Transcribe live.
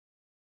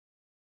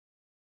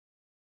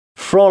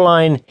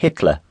Fräulein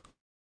Hitler.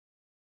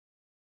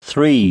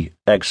 3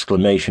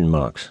 exclamation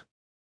marks.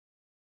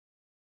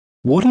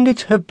 Wouldn't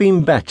it have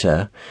been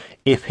better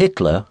if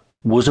Hitler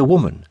was a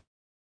woman?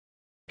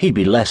 He'd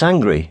be less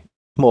angry,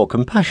 more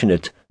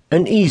compassionate,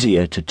 and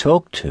easier to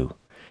talk to.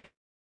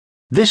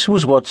 This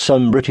was what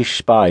some British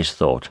spies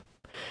thought.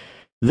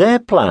 Their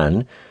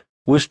plan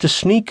was to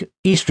sneak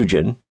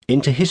estrogen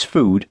into his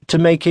food to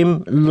make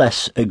him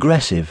less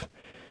aggressive.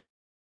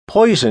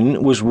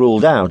 Poison was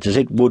ruled out as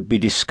it would be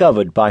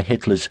discovered by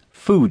Hitler's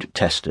food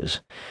testers.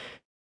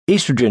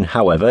 Estrogen,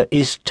 however,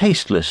 is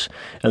tasteless,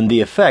 and the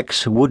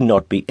effects would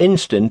not be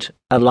instant,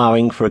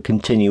 allowing for a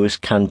continuous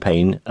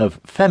campaign of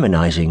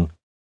feminizing.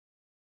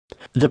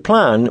 The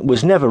plan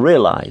was never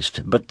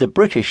realized, but the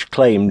British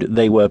claimed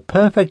they were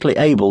perfectly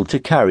able to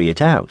carry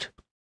it out.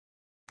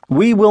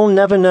 We will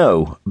never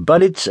know,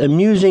 but it's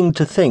amusing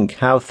to think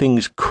how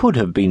things could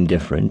have been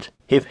different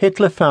if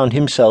Hitler found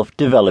himself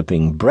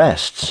developing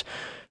breasts,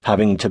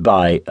 having to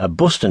buy a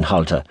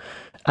Bustenhalter,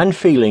 and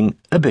feeling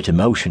a bit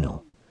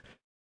emotional.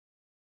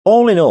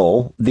 All in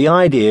all, the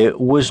idea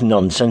was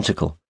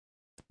nonsensical.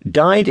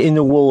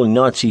 Dyed-in-the-wool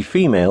Nazi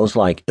females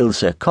like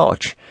Ilse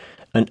Koch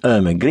and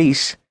Irma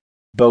Gries,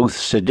 both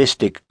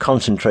sadistic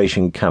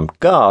concentration camp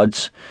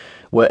guards,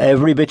 were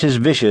every bit as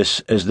vicious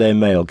as their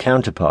male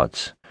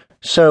counterparts.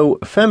 So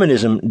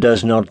feminism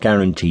does not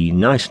guarantee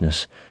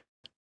niceness.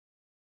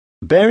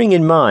 Bearing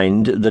in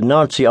mind the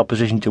Nazi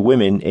opposition to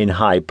women in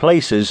high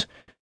places,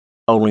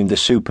 only the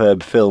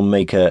superb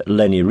filmmaker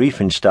Leni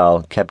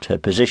Riefenstahl kept her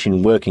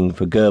position working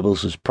for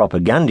Goebbels'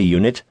 propaganda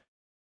unit.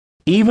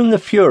 Even the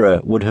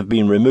Führer would have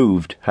been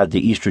removed had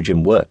the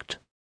estrogen worked.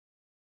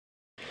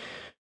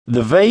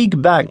 The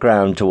vague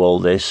background to all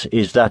this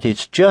is that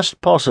it's just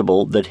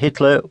possible that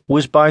Hitler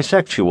was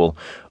bisexual,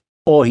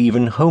 or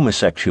even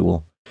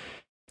homosexual.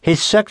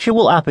 His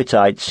sexual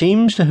appetite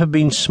seems to have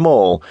been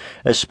small,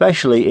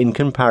 especially in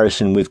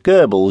comparison with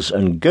Goebbels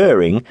and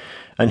Goering,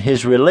 and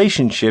his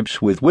relationships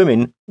with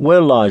women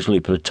were largely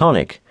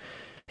platonic.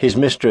 His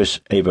mistress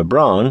Eva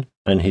Braun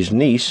and his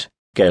niece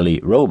Geli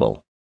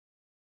Robel.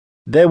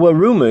 There were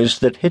rumors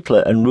that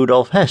Hitler and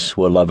Rudolf Hess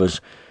were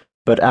lovers,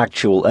 but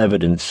actual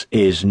evidence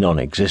is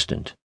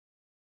non-existent.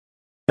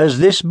 As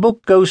this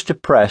book goes to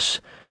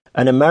press,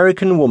 an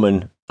American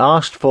woman,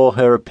 asked for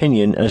her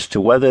opinion as to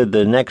whether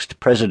the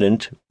next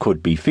president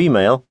could be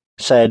female,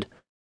 said,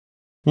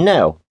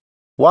 "No.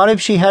 What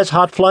if she has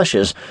hot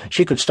flushes?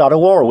 She could start a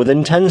war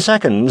within 10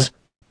 seconds."